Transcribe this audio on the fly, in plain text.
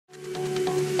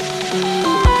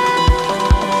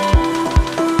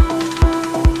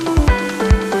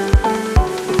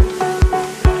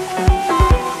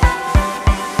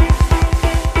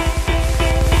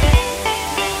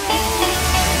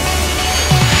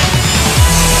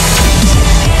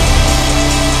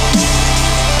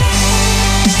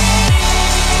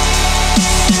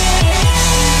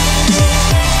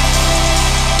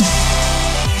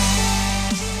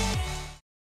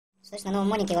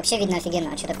монике вообще видно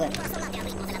офигенно. А что такое?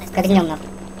 Как днем нахуй.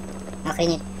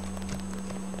 Охренеть.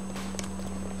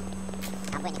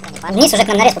 Вниз уже к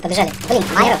нам на респу побежали. Блин,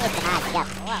 Майро.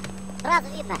 Сразу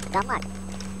видно, дамаг.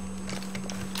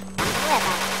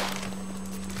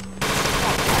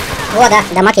 О, да,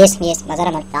 дамаг есть,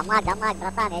 базара ноль. Дамаг,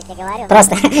 братан, я тебе говорю.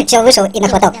 Просто чел вышел и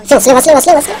нахватал. Фил, слева.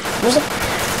 Мужик.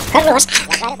 Хорош.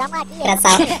 Я говорю, дамаг есть.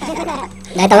 Красава.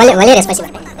 Да, это Валерия, спасибо.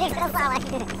 Красава.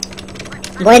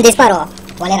 Гоин диспаро.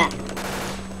 Валера.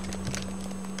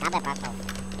 Надо пошел.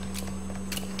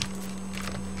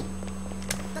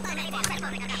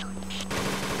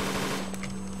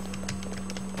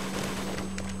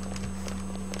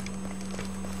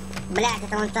 Блядь,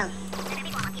 это вон там.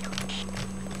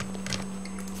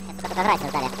 Это только драть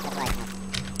раздали.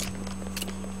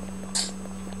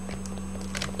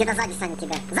 Где-то сзади Саня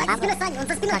тебя. Сзади спиной Саня, он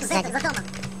за спиной, за домом.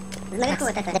 Наверху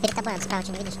вот это. Да перед тобой, он справа,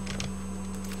 что не видишь?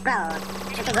 Справа.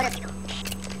 Что-то говорят.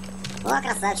 О,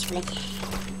 красавчик, блядь.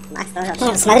 Макс тоже вообще.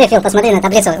 Ну, смотри, Фил, посмотри на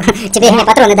таблицу. Тебе мне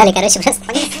патроны дали, короче, просто.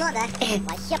 Понесло, да?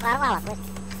 Вообще прорвало, слышь.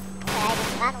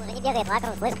 А, ну уже не бегает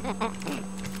вокруг, слышь.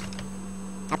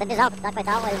 А ты бежал, ты такой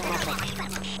довольный, слышь.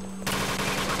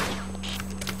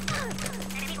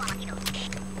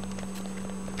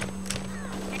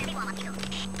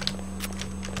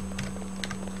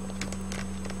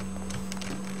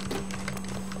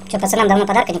 Че, пацанам давно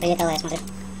подарка не прилетала, я смотрю.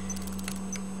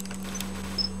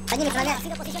 Поднимись, наверх.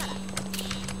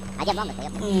 А где бомба-то,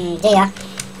 ёпта? Где я?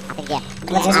 А ты где?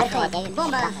 Вот здесь.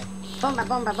 Бомба.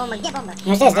 Где бомба?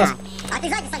 Ну здесь. А ты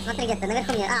сзади, Сань, смотри, где-то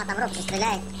наверху мне. А, там робот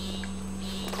стреляет.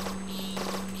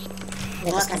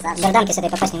 Берданки с этой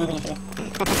попасть не могу нифига.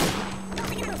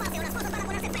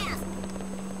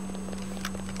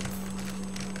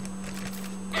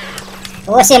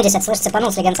 О, 70, слышь,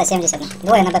 цепанул слегонца 70.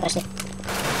 Двое на Б прошли.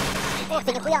 Ух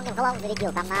ты, нихуя он мне в голову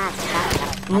зарядил, там на...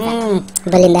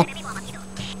 Блин, да.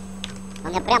 Он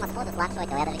меня прямо сходу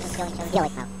сланшотил, я даже не успел ничего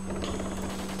сделать, нахуй.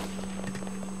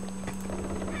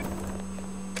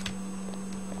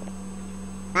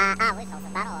 Вышел со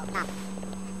второго окна.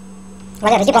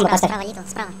 Валер, иди бомбу поставь. Справа,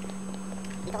 справа.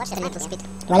 Литл спит.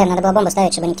 Валер, надо было бомбу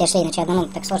ставить, чтобы они тебе шли, иначе одному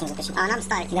так сложно затащить. А нам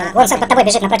ставить? Да. Вон сам под тобой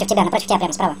бежит, напротив тебя,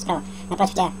 прямо, справа.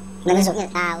 Напротив тебя, внизу.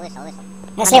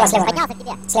 Вышел. Слева. Поднялся к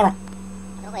тебе. Слева.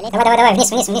 Давай, вниз.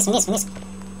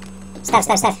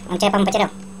 Ставь. Он тебя, по-моему, потерял.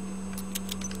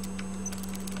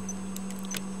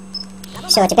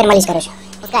 Все, теперь молись, короче.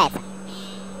 Спускается.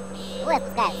 Ой,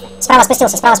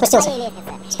 спускается. Справа спустился.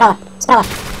 Справа.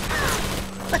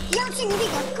 Я вообще не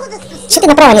видел, откуда спустился? Че ты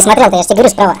направо не смотрел-то, я же тебе говорю,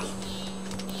 справа.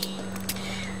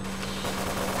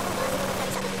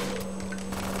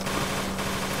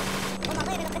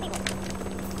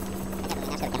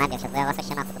 Я вас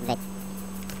вообще нахуй, блядь.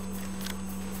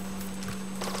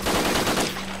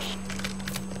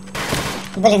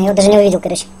 Блин, я его даже не увидел,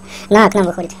 короче. На, к нам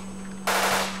выходит.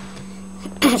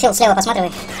 Фил, слева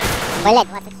посматривай. Блядь,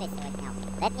 26 его снял.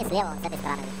 Да это не слева, он с этой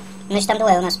стороны. Значит, там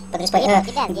двое у нас под респой.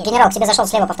 Генерал, к тебе зашел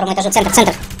слева по второму этажу.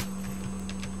 Центр.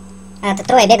 А, это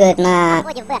трое бегают на...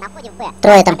 Находим в Б.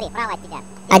 Трое там. Смотри, право от тебя.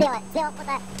 Слева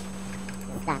куда?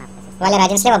 Да, нахуй. Валера,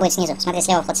 один слева будет снизу. Смотри,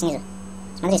 слева вход снизу.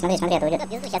 Смотри, это уйдет.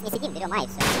 Безу, сейчас не сидим, берем и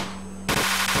все.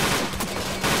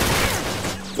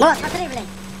 Вот, смотри, блин.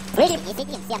 Вышли, не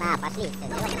сидим, все на А, пошли, все.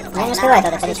 Ну, не успевает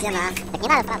вот это. Все на А. Так не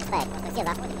надо сразу ставить, просто все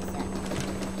заходим и все.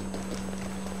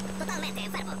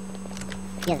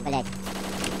 Пиздец, блядь.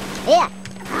 Я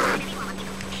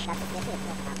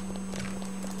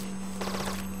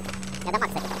дома,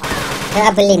 кстати, попал.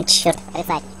 Да, блин, черт.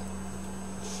 Отрицательно.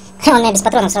 Он меня без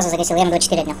патронов сразу загасил, я ему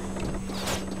 24 отнял.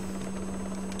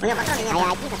 У него патроны нет. А я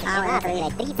 11, А, 12, это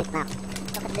блядь, 30 нахуй.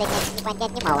 Только, блядь, не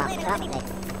отнимал, а сразу, блядь.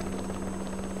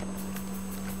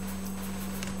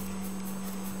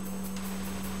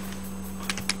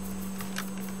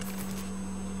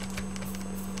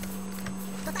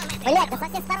 Блядь, да со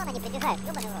всех сторон они прибегают,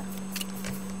 ёбаный в рот.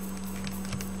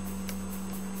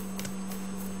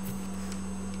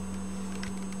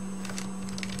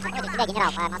 Напротив тебя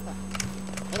генерал по мосту.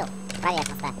 Видел? Правее от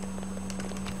моста.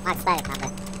 Макс ставит на Б.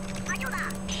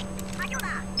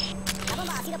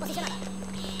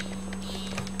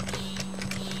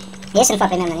 Есть инфа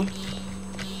примерно, не?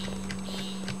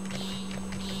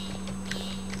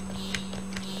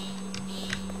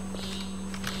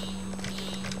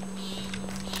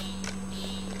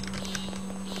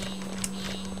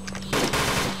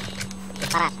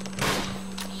 Параша.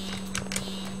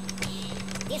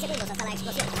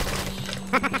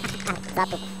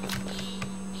 Затуп.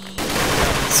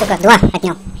 Сука, 2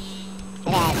 отнял.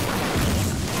 Реально.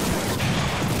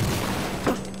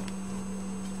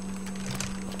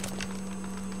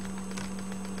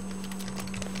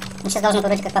 сейчас должно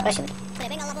вроде как попроще быть.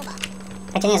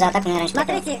 Хотя не, за атаку мне раньше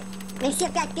хватило. Смотрите, мы все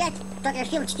 5-5, только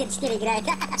Фил 4-4 играет.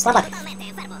 Слабак.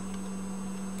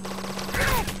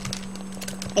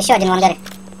 Еще один в ангаре.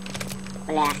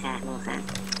 Бляха, муха.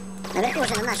 Наверху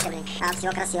уже на нашей, блин. А,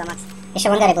 всего красиво, Макс. Еще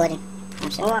в ангаре был один. А,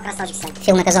 всё. О, красавчик, Сань.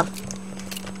 Фил наказал.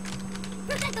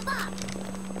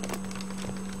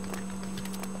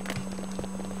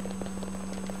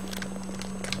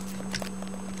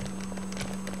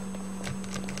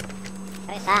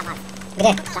 Крыша, Макс.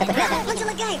 Где? Бляха, он же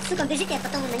лагает, сука, он бежит, а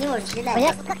потом на него уже стреляет.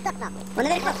 Блядь, ну как так нам? Он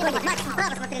наверху ходит. Макс,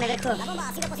 справа смотри наверху.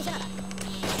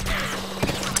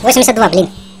 82, блин.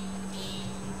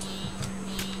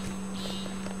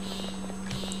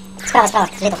 Справа, справа,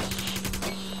 слепок.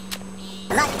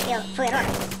 Сзади, Фил, фу, рок.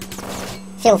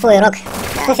 Фил, фу и рок.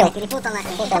 Да, Фу, Фил. я перепутал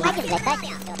нахуй. Фу, Там Фил. один, блядь, дай мне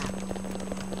всё нахуй.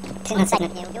 Он, 13 кстати,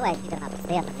 минут. меня убивает, пидор, нахуй,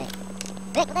 постоянно, блядь.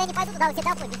 Блядь, куда я не пойду, туда вы все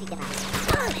толпой бегите, нахуй.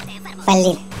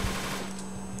 Блин.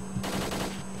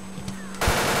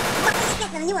 Вот я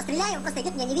опять на него стреляю, он просто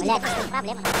идет, меня не видит. Блядь, это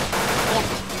проблема, нахуй.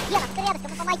 Гена, ты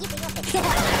рядышком, ну помоги ты, ёпта. Гена,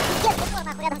 ты что,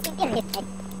 нахуй, рядом с ним бегаешь, блядь.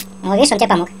 Ну, видишь, он тебе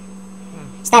помог.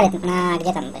 Ставит на...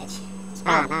 где там, блядь?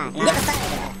 А, на. Где-то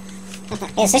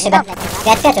ставит. Слышь, ребят,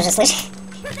 5-5 уже, слышь? —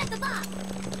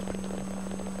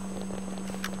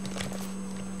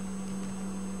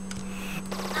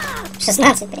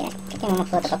 16, блядь. Каким ему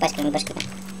могло попасть, кроме башки там?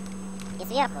 И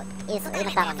сверху, и на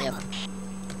втором есть.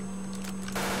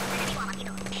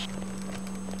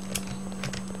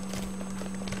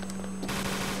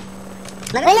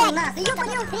 Наверху у нас.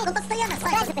 Ёбаный, он постоянно,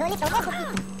 Сань. Дальше ты вылетел, нахуй,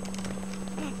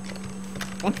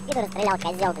 пидор стрелял,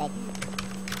 козел, блядь.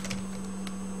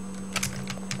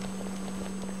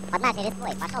 Под нашей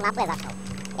респой, пошел на Б зашел.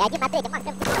 И один на третьем, Макс,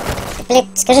 Ты,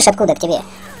 блядь, скажешь, откуда к тебе? я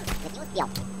не успел.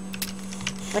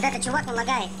 Вот этот чувак, он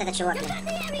лагает, этот чувак, блядь.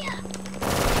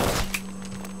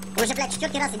 Уже, блядь,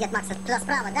 4-й раз идет Макс. Туда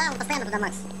справа, да? Он постоянно туда,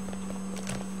 Макс.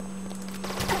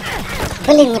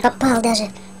 Блин, не попал даже.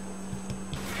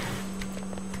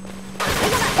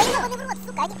 Да не в рот,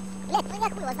 сука, они... Блядь, ну я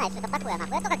хуй его знает, что это такое,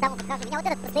 нахуй. Я только к тому подхожу, меня вот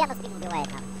этот постоянно в спину убивает,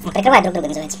 нахуй. Ну, прикрывай друг друга,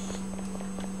 называется.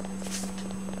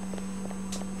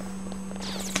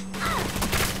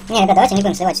 Не, ребят, давайте не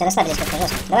будем сливать, все расслабились как-то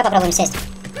жестко. Давай попробуем сесть.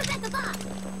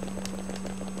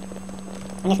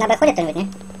 У них на Б ходит кто-нибудь, не?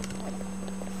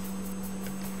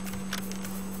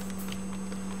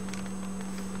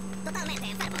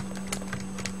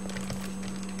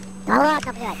 Да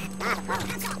ладно, блядь. Надо, хорош.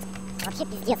 Вообще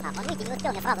пиздец, нахуй. Он выйти не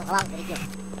успел, мне сразу в голову зарядил.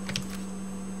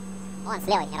 Вон,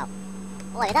 слева генерал.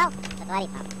 О, видал? Что творит,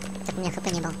 нахуй? Так у меня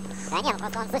хп не был. Да нет, ну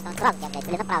просто он слышал, он сразу тебя, блядь,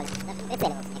 целенаправленно. Даже не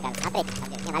прицеливался, мне кажется. На третьем, там,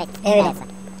 где, не, на третьем Я видел.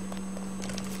 спускается.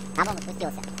 На бомбу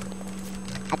спустился.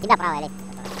 От тебя правая лестница,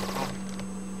 которая.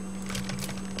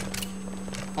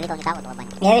 Полетел не того, долбань.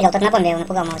 Я видел, тут на бомбе его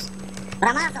напугал малыш.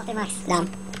 Промазал ты, Макс. Да.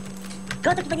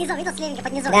 Кто-то под низом, видел слевенько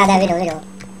под низом? Да, видел, видел.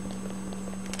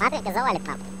 Смотри, тебя завалит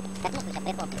нам. Как муху сейчас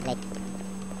прихлопнет, блядь.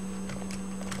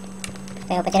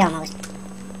 Ты его потерял, малыш.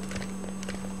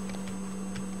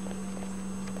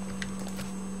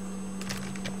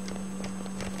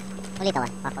 Улетала,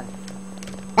 походу.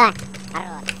 Да,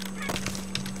 хорош.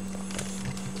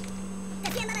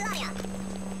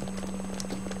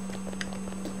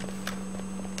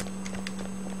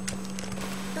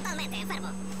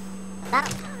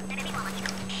 Здорово.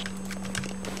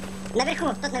 Наверху,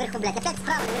 тот наверху, блядь. Опять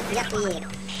справа наверху, я хуею.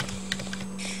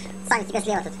 Саня, тебя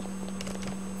слева тут.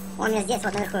 Он у меня здесь,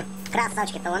 вот наверху.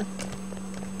 Красавчик-то он.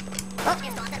 Оп,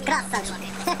 красавчик.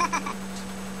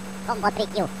 Комбо 3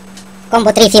 килл.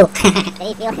 Комбо 3 фил. 3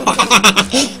 килл.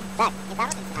 Так, не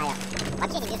торопимся, наверное.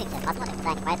 Вообще не бежим сейчас, посмотрим,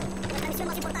 куда они пойдут.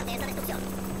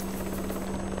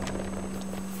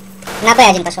 На Б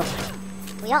один пошел.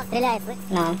 Хуёв стреляет, слышь?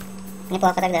 Ну,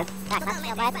 неплохо тогда. Так, надо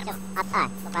все бойцов сейчас от А,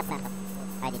 100%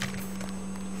 ходить.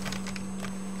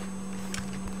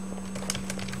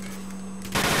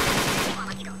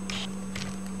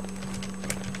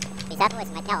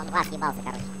 «58 отнял, он в вас ебался,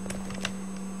 короче.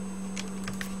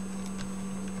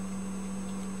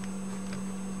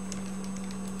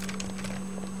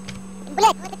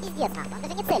 Блять, ну это пиздец, нахуй. Он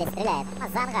даже не цели стреляет, он у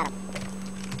нас за ангаром.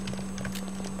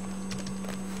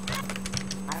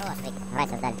 Хорош, Вик, врать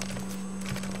создали.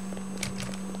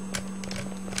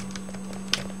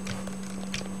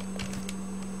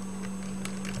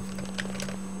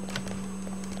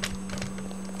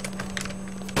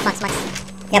 Макс, Макс.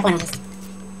 Я понял.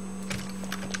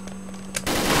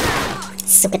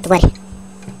 Сука, тварь.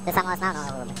 Ты самого основного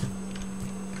выбрал.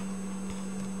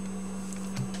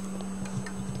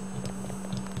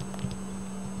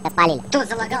 Сейчас полили. Тут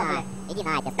залагал, блядь. Иди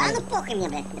на, тебя Да ну спалили. похуй мне,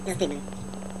 блядь, до пизды, блядь.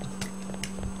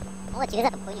 Ну вот через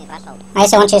эту хуйню и прошел. А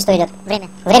если он через ту идет? Время.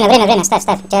 Время, ставь.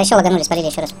 Тебя еще лаганули, спалили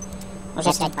еще раз. Уже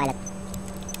Опять палят.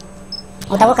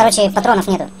 У того, короче, патронов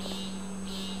нету.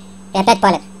 И опять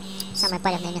палят. Самое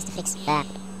палевное место фикс. Да.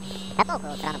 А толку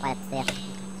рано палят постоянно.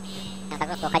 Нам так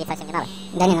жестко уходить совсем не надо.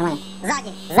 Да не, нормально.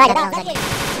 Сзади. Сзади, да, сзади.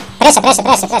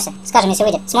 Пресса. Скажем, если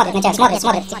выйдет. Смотрит на тебя, смотрит.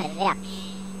 Смотрит в дверях.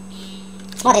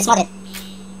 Смотрит.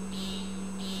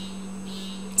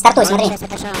 Стартуй, смотри. Сейчас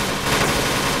это шо?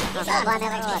 Ебаный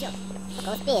в рот. Сука,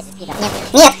 успеешь, пидор.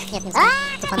 Нет, Нет, не успеешь.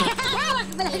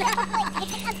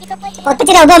 он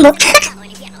потерял бомбу.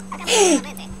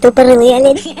 Тупорылый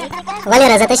олень.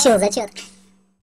 Валера затащил зачет.